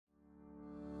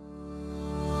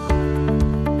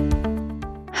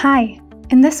Hi,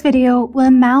 in this video we'll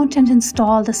mount and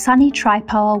install the Sunny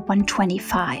Tripower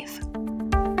 125.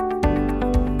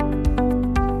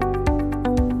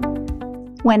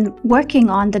 When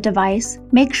working on the device,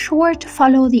 make sure to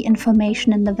follow the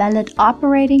information in the valid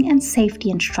operating and safety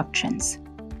instructions.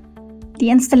 The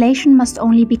installation must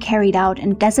only be carried out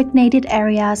in designated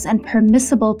areas and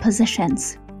permissible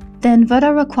positions. The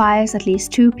inverter requires at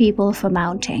least 2 people for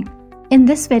mounting. In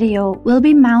this video, we'll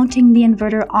be mounting the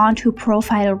inverter onto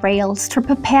profile rails to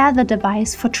prepare the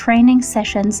device for training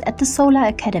sessions at the Solar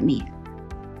Academy.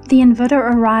 The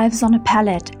inverter arrives on a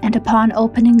pallet, and upon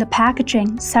opening the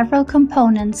packaging, several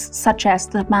components such as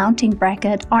the mounting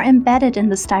bracket are embedded in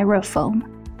the styrofoam.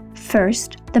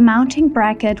 First, the mounting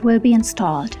bracket will be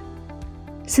installed.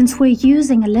 Since we're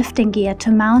using a lifting gear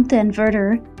to mount the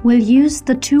inverter, we'll use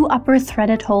the 2 upper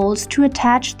threaded holes to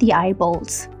attach the eye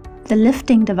bolts. The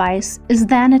lifting device is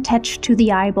then attached to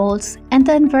the eye bolts, and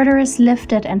the inverter is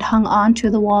lifted and hung onto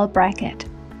the wall bracket.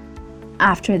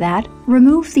 After that,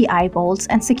 remove the eye bolts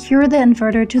and secure the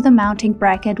inverter to the mounting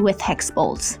bracket with hex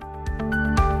bolts.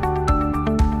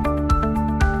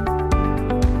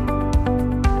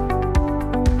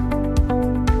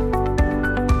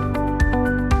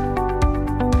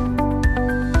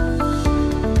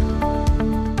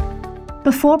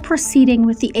 Before proceeding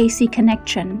with the AC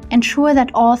connection, ensure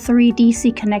that all 3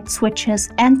 DC connect switches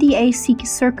and the AC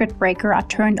circuit breaker are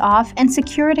turned off and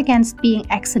secured against being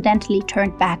accidentally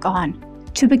turned back on.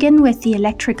 To begin with the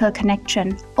electrical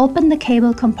connection, open the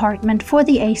cable compartment for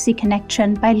the AC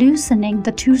connection by loosening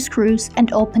the 2 screws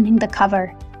and opening the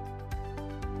cover.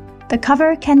 The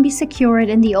cover can be secured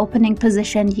in the opening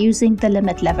position using the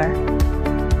limit lever.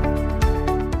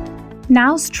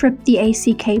 Now strip the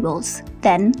AC cables.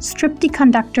 Then strip the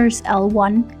conductors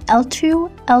L1,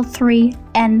 L2, L3,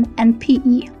 N, and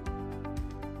PE.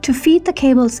 To feed the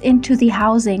cables into the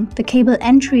housing, the cable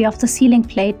entry of the ceiling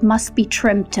plate must be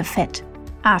trimmed to fit.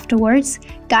 Afterwards,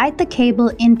 guide the cable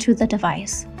into the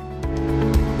device.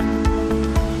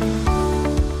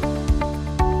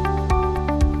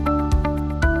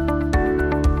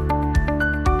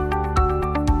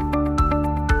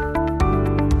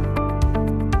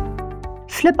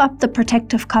 Flip up the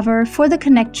protective cover for the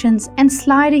connections and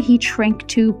slide a heat shrink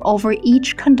tube over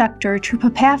each conductor to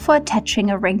prepare for attaching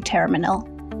a ring terminal.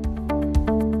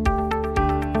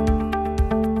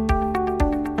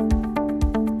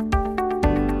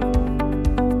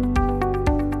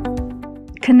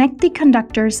 Connect the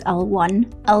conductors L1,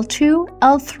 L2,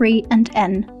 L3, and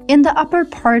N in the upper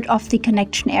part of the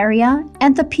connection area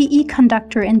and the PE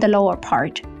conductor in the lower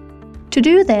part. To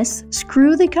do this,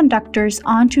 screw the conductors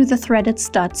onto the threaded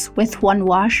studs with 1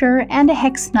 washer and a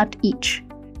hex nut each.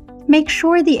 Make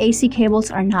sure the AC cables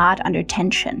are not under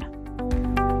tension.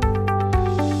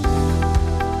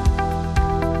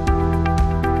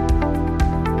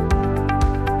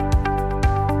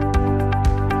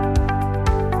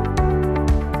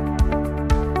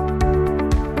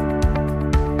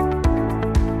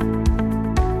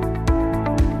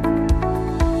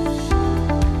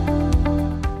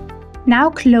 Now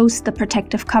close the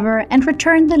protective cover and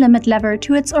return the limit lever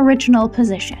to its original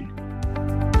position.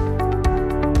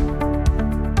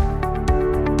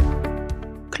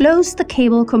 Close the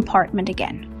cable compartment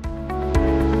again.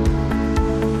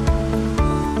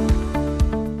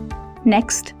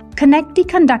 Next, connect the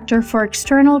conductor for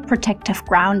external protective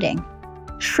grounding.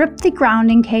 Strip the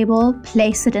grounding cable,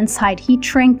 place it inside heat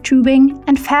shrink tubing,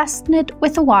 and fasten it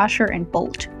with a washer and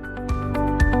bolt.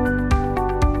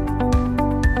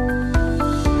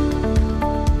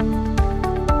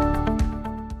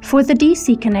 For the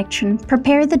DC connection,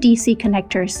 prepare the DC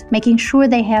connectors, making sure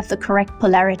they have the correct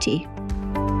polarity.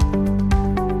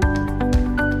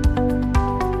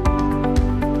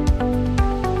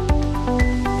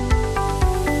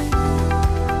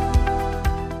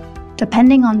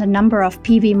 Depending on the number of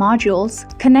PV modules,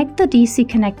 connect the DC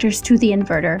connectors to the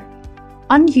inverter.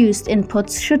 Unused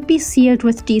inputs should be sealed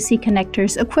with DC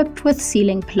connectors equipped with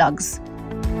sealing plugs.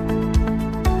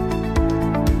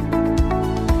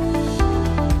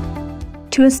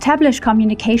 To establish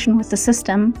communication with the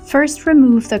system, first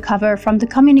remove the cover from the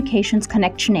communications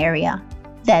connection area.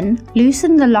 Then,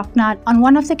 loosen the lock nut on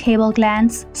one of the cable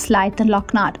glands, slide the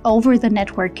lock nut over the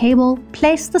network cable,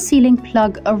 place the sealing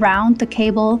plug around the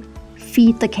cable,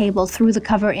 feed the cable through the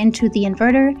cover into the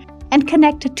inverter, and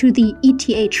connect it to the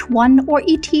ETH1 or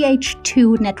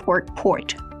ETH2 network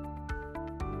port.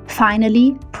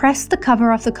 Finally, press the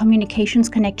cover of the communications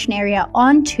connection area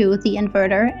onto the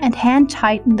inverter and hand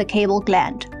tighten the cable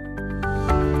gland.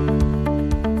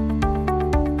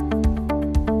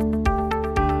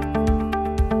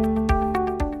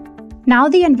 Now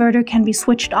the inverter can be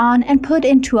switched on and put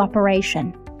into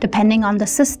operation. Depending on the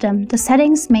system, the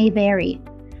settings may vary.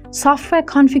 Software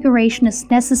configuration is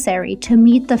necessary to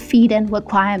meet the feed-in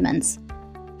requirements.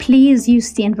 Please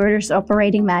use the inverter's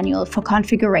operating manual for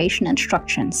configuration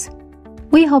instructions.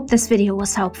 We hope this video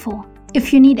was helpful.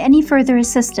 If you need any further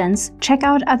assistance, check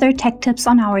out other tech tips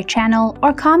on our channel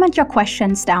or comment your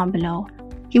questions down below.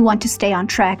 You want to stay on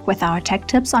track with our tech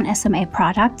tips on SMA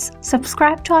products?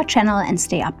 Subscribe to our channel and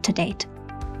stay up to date.